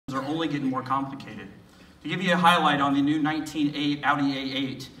are only getting more complicated. To give you a highlight on the new Audi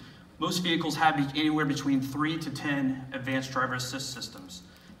A8, most vehicles have anywhere between 3 to 10 advanced driver assist systems.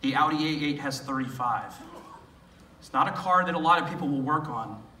 The Audi A8 has 35. It's not a car that a lot of people will work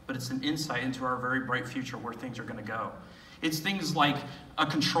on, but it's an insight into our very bright future where things are going to go. It's things like a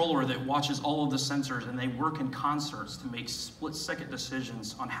controller that watches all of the sensors and they work in concerts to make split-second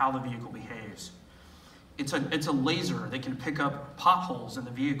decisions on how the vehicle behaves. It's a laser that can pick up potholes in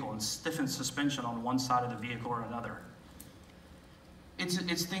the vehicle and stiffen suspension on one side of the vehicle or another.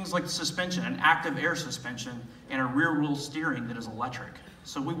 It's things like suspension, an active air suspension, and a rear wheel steering that is electric.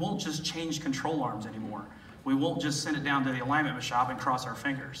 So we won't just change control arms anymore. We won't just send it down to the alignment shop and cross our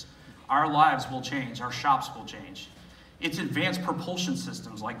fingers. Our lives will change, our shops will change. It's advanced propulsion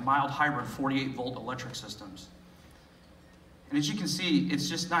systems like mild hybrid 48-volt electric systems. And as you can see, it's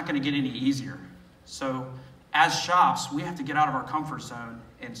just not going to get any easier. So as shops, we have to get out of our comfort zone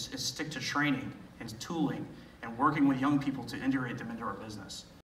and stick to training and tooling and working with young people to integrate them into our business.